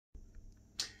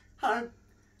Hello,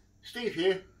 Steve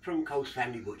here from Cole's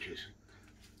Family Butchers.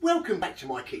 Welcome back to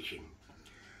my kitchen.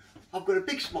 I've got a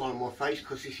big smile on my face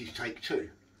because this is take two.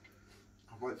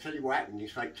 I won't tell you what happened in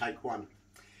take one.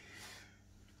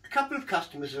 A couple of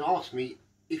customers have asked me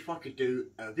if I could do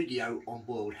a video on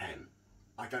boiled ham.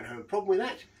 I don't have a problem with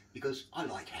that because I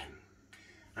like ham.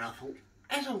 And I thought,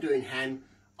 as I'm doing ham,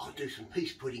 I'll do some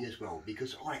pease pudding as well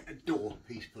because I adore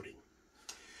pease pudding.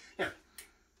 Now,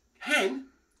 ham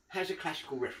has a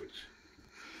classical reference,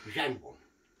 Jambon.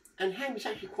 And ham is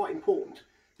actually quite important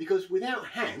because without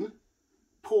ham,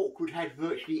 pork would have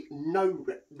virtually no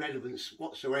relevance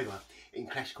whatsoever in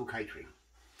classical catering.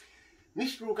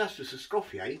 Mr. Augustus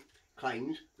Escoffier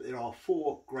claims that there are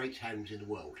 4 great hams in the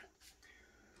world.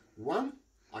 One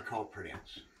I can't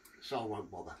pronounce, so I won't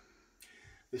bother.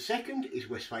 The second is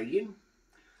Westphalian,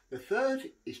 the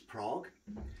third is Prague,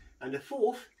 and the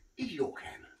fourth is York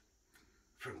ham,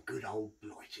 from good old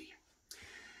Blighty.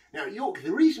 Now York,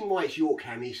 the reason why it's York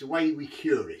ham is the way we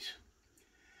cure it.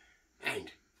 And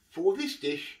for this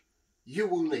dish you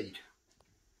will need.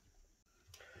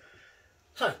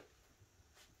 So,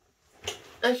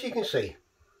 as you can see,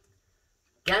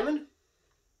 gammon.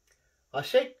 I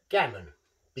said gammon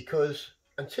because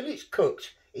until it's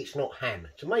cooked it's not ham.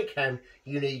 To make ham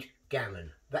you need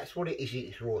gammon. That's what it is in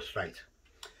its raw state.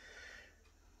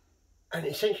 And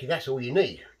essentially that's all you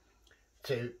need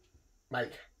to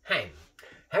make ham.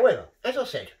 However, as I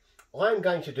said, I am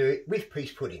going to do it with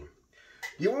pease pudding.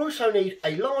 You will also need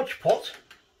a large pot.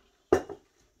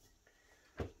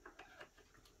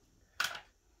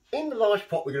 In the large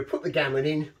pot we're going to put the gammon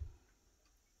in,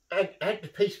 add the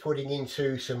pease pudding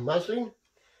into some muslin,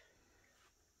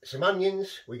 some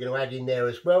onions we're going to add in there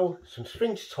as well, some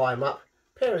string to tie them up,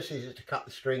 a pair of scissors to cut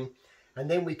the string,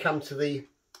 and then we come to the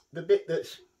bit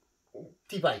that's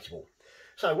debatable.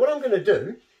 So what I'm going to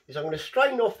do is I'm going to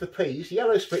strain off the peas, the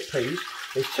yellow split peas.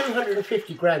 There's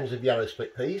 250 grams of yellow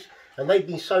split peas and they've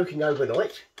been soaking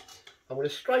overnight. I'm going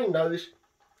to strain those,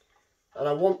 and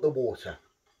I want the water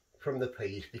from the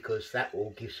peas because that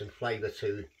will give some flavour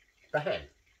to the ham.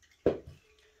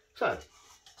 So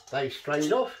they've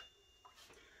strained off.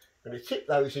 I'm going to tip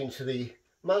those into the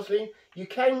muslin. You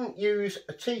can use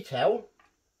a tea towel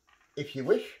if you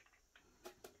wish,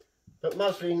 but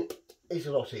muslin is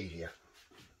a lot easier.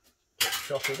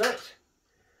 Shot of that.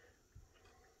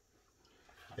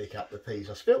 Pick up the peas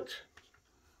I spilt.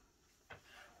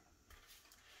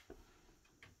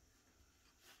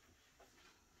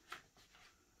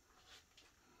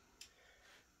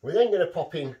 We're then going to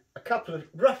pop in a couple of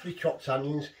roughly chopped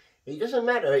onions. It doesn't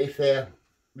matter if they're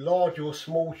large or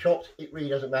small chopped, it really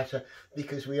doesn't matter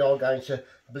because we are going to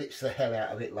blitz the hell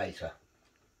out of it later.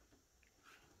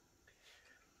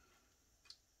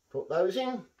 Put those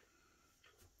in.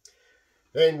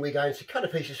 Then we're going to cut a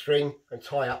piece of string and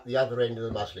tie up the other end of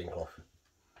the muslin cloth.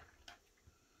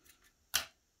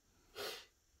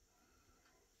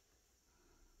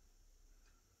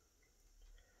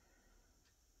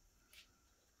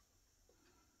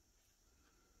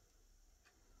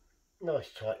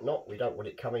 Nice tight knot, we don't want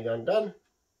it coming undone.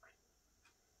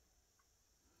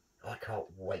 I can't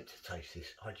wait to taste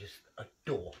this, I just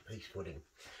adore pease pudding.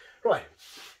 Right,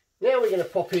 now we're going to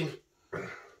pop in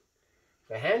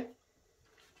the ham,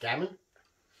 gammon,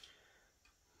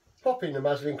 pop in the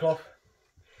muslin cloth.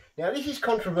 Now this is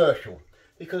controversial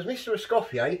because Mr.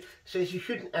 Escoffier says you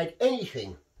shouldn't add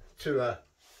anything to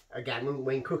a gammon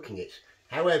when cooking it.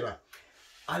 However,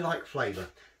 I like flavour,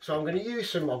 so I'm going to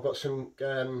use some, I've got some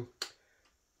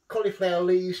cauliflower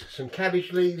leaves, some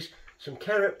cabbage leaves, some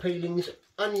carrot peelings,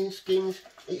 onion skins,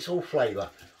 it's all flavour.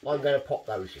 I'm going to pop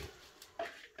those in.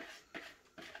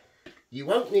 You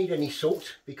won't need any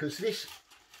salt because this,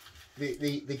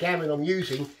 the gammon I'm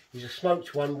using is a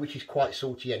smoked one which is quite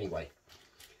salty anyway.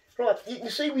 Right, you can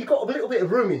see we've got a little bit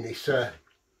of room in this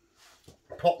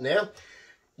pot now.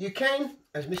 You can,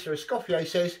 as Mr. Escoffier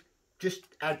says, just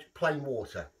add plain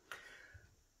water.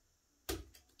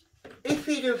 If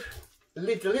he'd have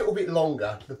lived a little bit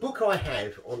longer, the book I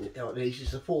have on these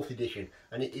is the 4th edition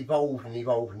and it evolved and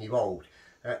evolved and evolved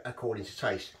according to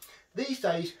taste. These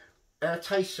days our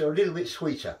tastes are a little bit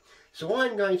sweeter, so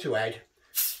I'm going to add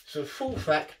some full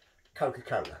fat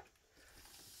Coca-Cola.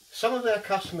 Some of our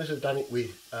customers have done it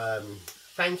with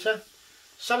Fanta,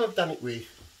 some have done it with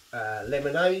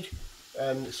lemonade,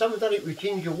 some have done it with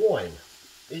ginger wine.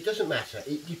 It doesn't matter,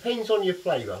 it depends on your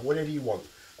flavour, whatever you want,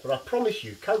 but I promise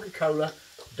you Coca-Cola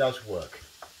does work.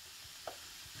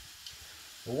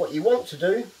 Well, what you want to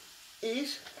do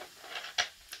is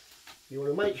you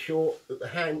want to make sure that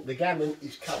the gammon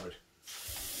is covered.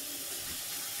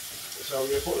 So I'm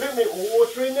going to put a little bit more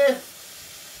water in there.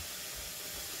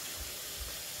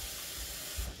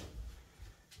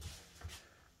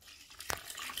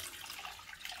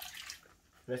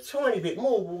 and a tiny bit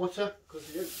more water because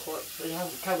we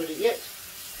haven't covered it yet.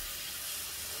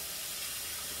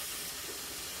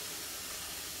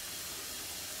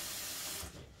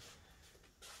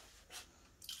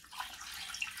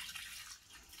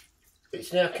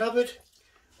 It's now covered.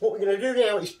 What we're going to do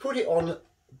now is put it on,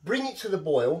 bring it to the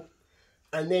boil,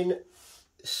 and then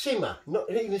simmer. Not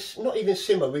even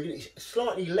simmer. We're going to,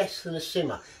 slightly less than a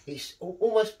simmer. It's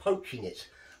almost poaching it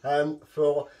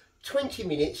for 20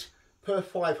 minutes per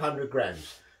 500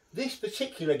 grams. This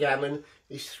particular gammon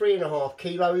is 3.5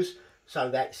 kilos, so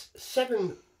that's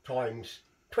 7 times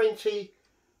 20,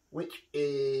 which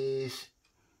is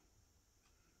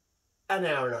an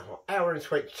hour and a half,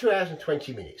 2 hours and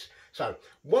 20 minutes. So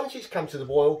once it's come to the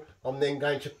boil, I'm then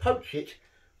going to poach it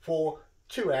for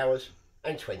 2 hours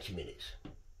and 20 minutes.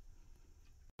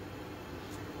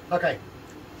 Okay,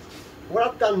 what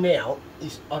I've done now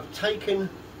is I've taken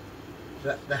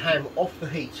the ham off the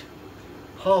heat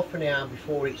half an hour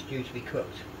before it's due to be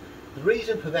cooked. The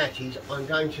reason for that is I'm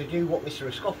going to do what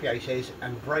Mr. Escoffier says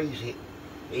and braise it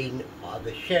in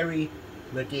either sherry,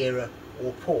 Madeira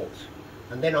or port,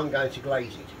 and then I'm going to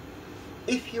glaze it.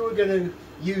 If you were going to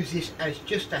use this as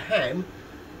just a ham,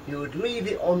 you would leave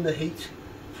it on the heat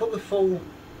for the full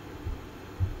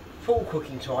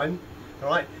cooking time,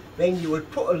 right? Then you would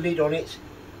put a lid on it,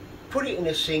 put it in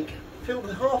a sink,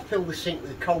 half fill the sink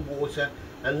with cold water,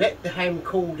 and let the ham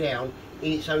cool down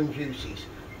in its own juices.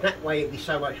 That way it'd be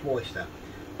so much moister.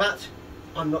 But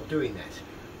I'm not doing that.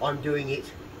 I'm doing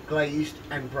it glazed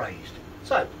and braised.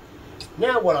 So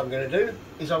now what I'm going to do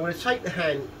is I'm going to take the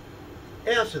ham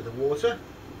out of the water,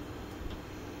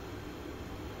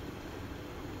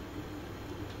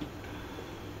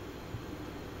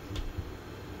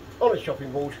 on a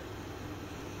chopping board,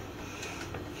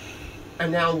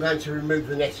 and now I'm going to remove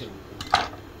the netting.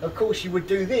 Of course you would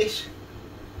do this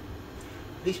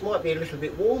might be a little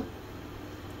bit warm,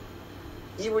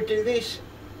 you would do this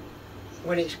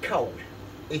when it's cold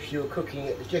if you were cooking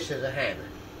it just as a ham.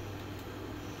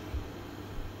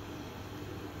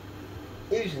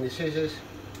 Using the scissors,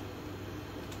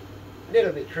 a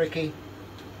little bit tricky.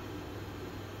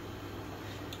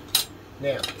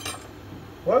 Now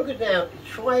what I'm going to now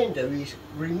try and do is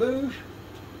remove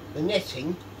the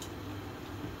netting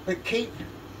but keep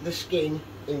the skin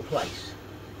in place.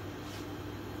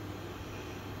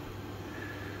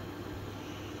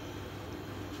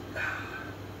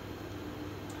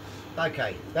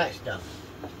 Okay, that's done.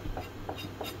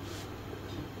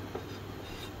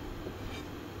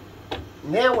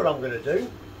 Now what I'm going to do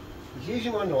is,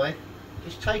 using my knife,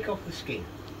 just take off the skin.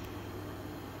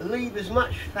 Leave as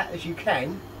much fat as you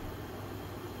can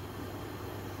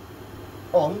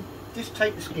on, just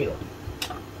take the skin off.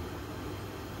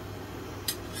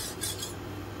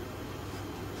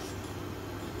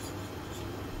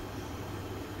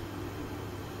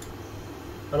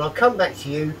 And I'll come back to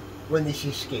you when this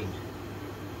is skinned.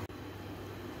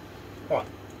 Right,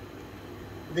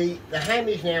 the ham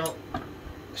is now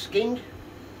skinned,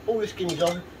 all the skin is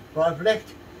on, but I've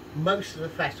left most of the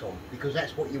fat on because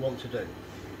that's what you want to do.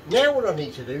 Now what I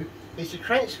need to do is to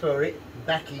transfer it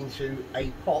back into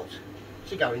a pot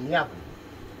to go in the oven.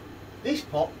 This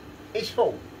pot is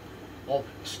full of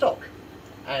stock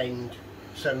and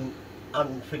some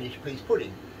unfinished pease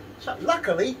pudding. So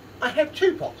luckily I have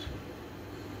 2 pots.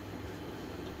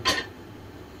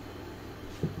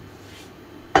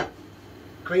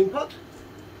 Cream pot.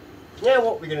 Now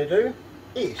what we're going to do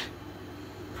is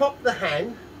prop the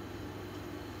ham,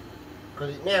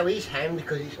 because it now is ham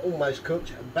because it's almost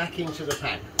cooked, back into the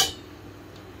pan.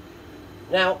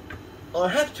 Now I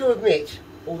have to admit,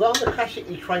 although I'm a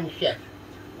classically trained chef,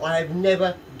 I have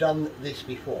never done this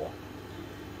before.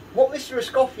 What Mr.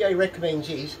 Escoffier recommends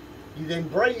is you then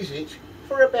braise it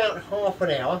for about half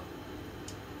an hour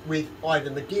with either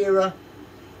Madeira,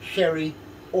 sherry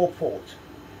or port.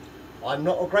 I'm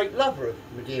not a great lover of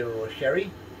Madeira or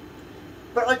sherry,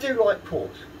 but I do like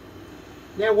port.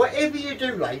 Now whatever you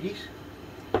do, ladies,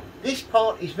 this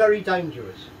part is very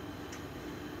dangerous.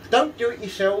 Don't do it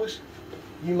yourselves,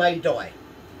 you may die.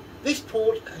 This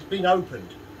port has been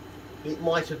opened. It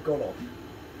might have gone off.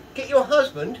 Get your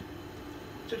husband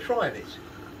to try this.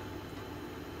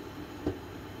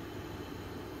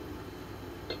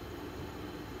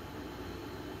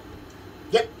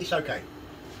 Yep, it's okay.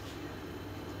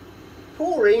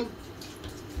 Pour in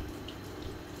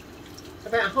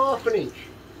about ½ an inch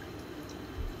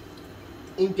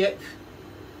in depth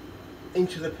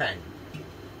into the pan.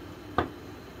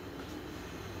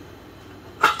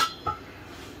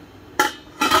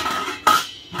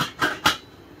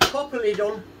 Pop a lid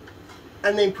on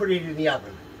and then put it in the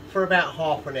oven for about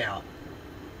 ½ an hour.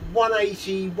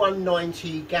 180,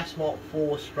 190 gas mark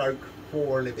 4 stroke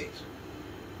 4 and a bit.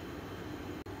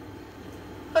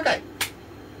 Okay,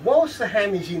 whilst the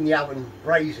ham is in the oven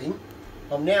braising,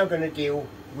 I'm now going to deal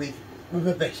with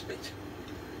the best bit,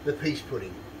 the pease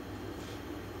pudding.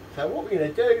 So what we're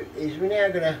going to do is we're now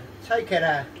going to take out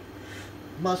our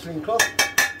muslin cloth,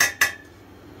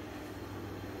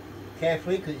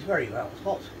 carefully because it's very well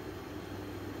hot.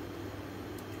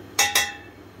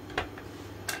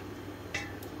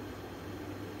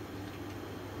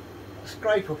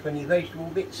 Scrape off any vegetable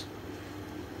bits.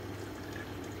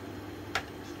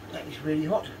 That is really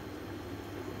hot.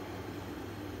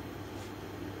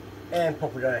 And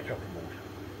pop it on our chopping board.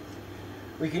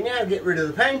 We can now get rid of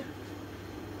the pan.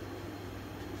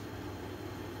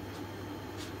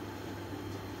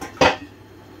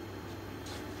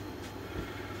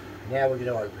 Now we're going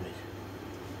to open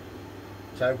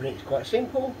it. To open it is quite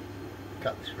simple.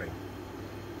 Cut the string.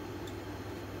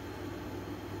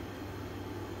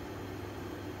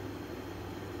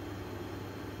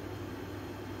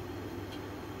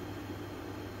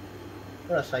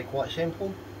 When I say quite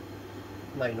simple,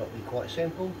 may not be quite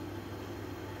simple.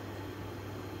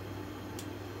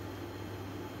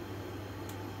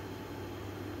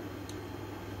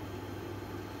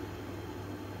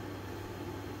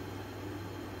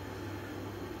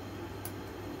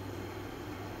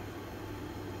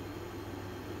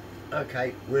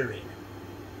 Okay, we're in.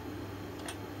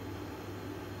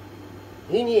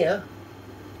 In here,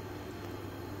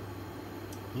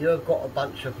 you have got a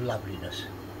bunch of loveliness.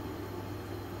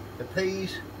 The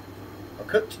peas are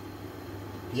cooked,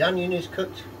 the onion is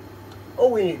cooked. All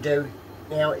we need to do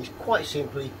now is quite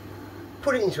simply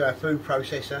put it into our food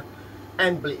processor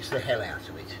and blitz the hell out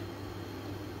of it.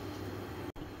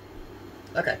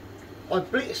 Okay, I've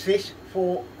blitzed this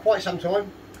for quite some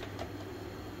time,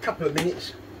 a couple of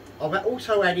minutes. I've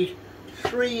also added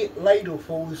 3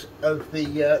 ladlefuls of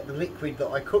the liquid that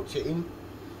I cooked it in,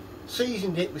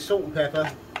 seasoned it with salt and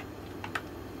pepper,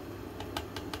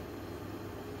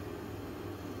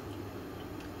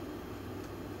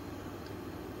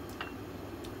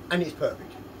 and it's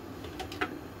perfect.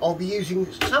 I'll be using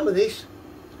some of this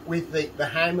with the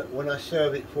ham when I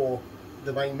serve it for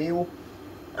the main meal,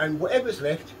 and whatever's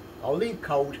left I'll leave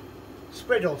cold,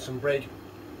 spread on some bread,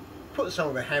 put some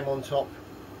of the ham on top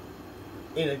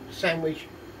in a sandwich,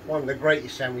 one of the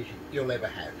greatest sandwiches you'll ever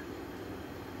have.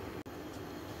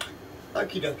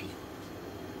 Okie dokie.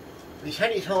 It's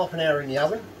had its half an hour in the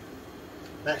oven.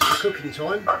 That's the cooking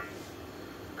time,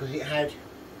 because it had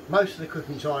most of the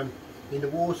cooking time in the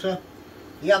water,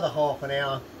 the other half an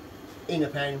hour in the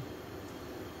pan,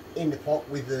 in the pot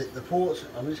with the port.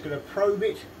 I'm just going to probe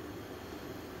it,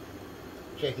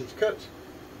 check it's cooked.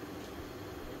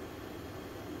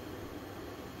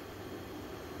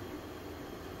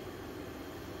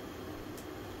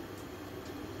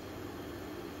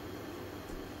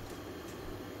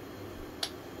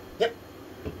 Yep,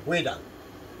 we're done.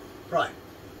 Right,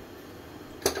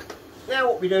 now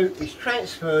what we do is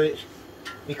transfer it,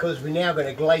 because we're now going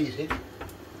to glaze it,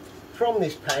 from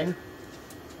this pan.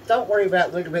 Don't worry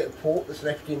about the little bit of pork that's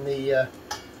left in the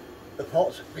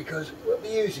pot, because we'll be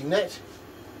using that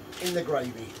in the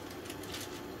gravy.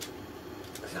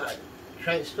 So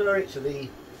transfer it to the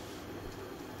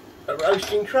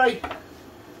roasting tray.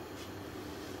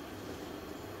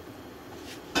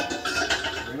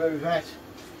 Remove that.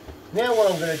 Now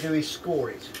what I'm going to do is score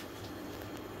it.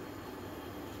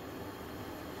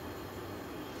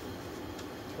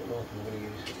 I'm going to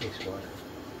use this one.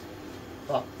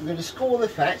 But I'm going to score the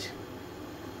fat.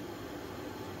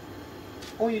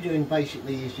 All you're doing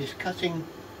basically is just cutting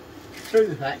through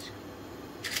the fat.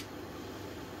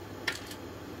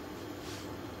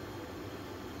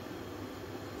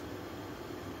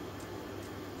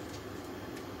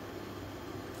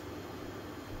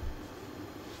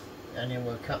 And then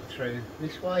we'll cut through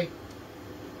this way,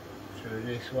 through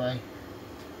this way,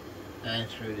 and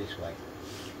through this way.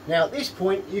 Now at this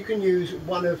point you can use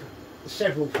one of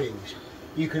several things.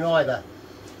 You can either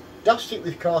dust it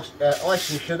with ice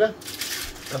and sugar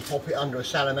and pop it under a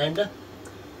salamander.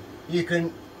 You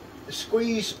can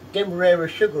squeeze demerara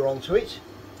sugar onto it.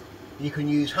 You can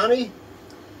use honey,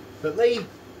 but me,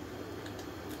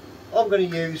 I'm going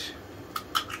to use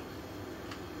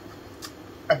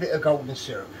a bit of golden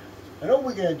syrup. And all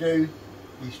we're going to do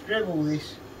is dribble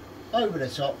this over the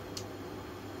top.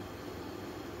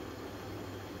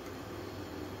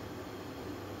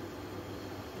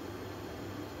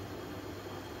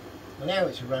 Allow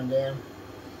it to run down.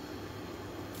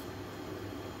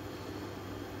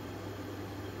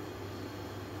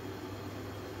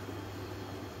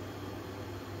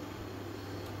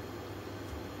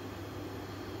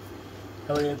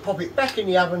 I'm going to pop it back in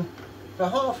the oven for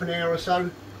half an hour or so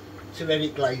to let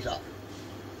it glaze up.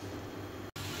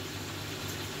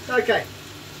 Okay,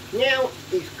 now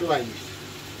it's glazed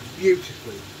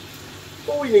beautifully.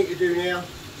 All we need to do now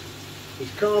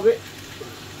is carve it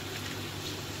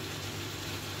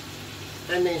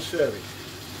and then serve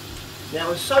it. Now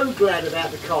I'm so glad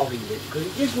about the carving bit because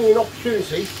it gives me an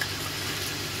opportunity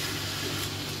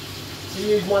to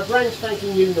use my brand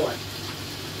spanking new knife.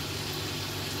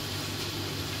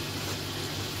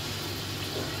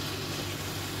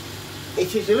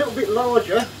 It is a little bit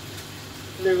larger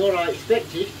than what I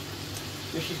expected,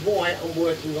 which is why I'm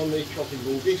working on the chopping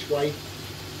board this way,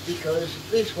 because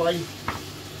this way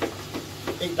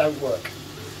it don't work.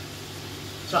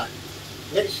 So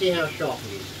let's see how sharp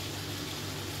it is.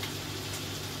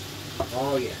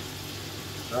 Oh yeah,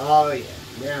 oh yeah,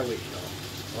 now it's sharp.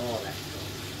 Oh, that's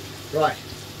sharp. Right,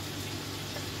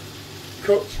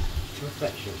 cooked to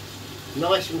perfection,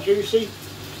 nice and juicy,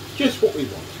 just what we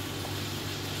want.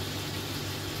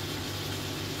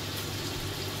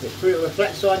 Let's put it on the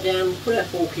flat side down, put our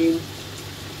fork in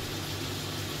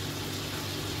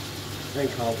and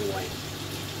carve away.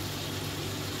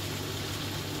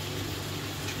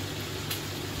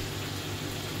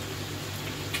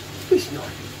 This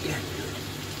knife is damn good.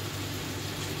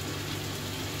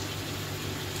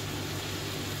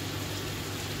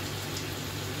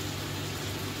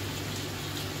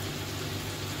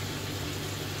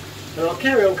 And I'll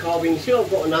carry on carving until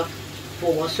I've got enough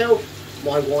for myself,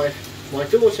 my wife, my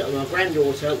daughter and my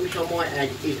granddaughter, which I might add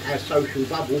is our social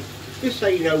bubble, just so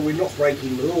you know we're not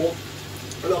breaking the law,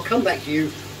 and I'll come back to you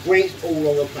when it's all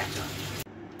on the platter.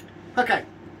 Okay,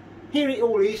 here it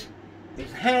all is.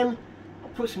 There's ham. I'll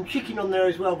put some chicken on there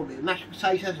as well, a bit of mashed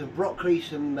potatoes, some broccoli,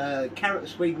 some carrot and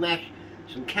swede mash,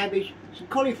 some cabbage, some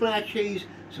cauliflower cheese,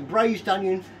 some braised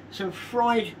onion, some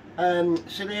fried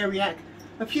celeriac,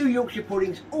 a few Yorkshire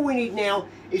puddings. All we need now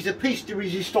is the piece de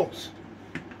resistance,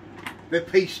 the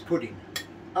Pease Pudding.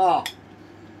 Ah.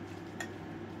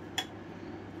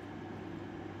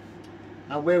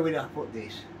 Now where would I put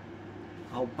this?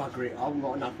 I'll bugger it, I haven't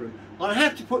got enough room. I'll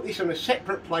have to put this on a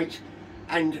separate plate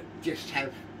and just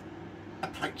have a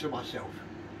plate to myself.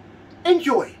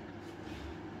 Enjoy!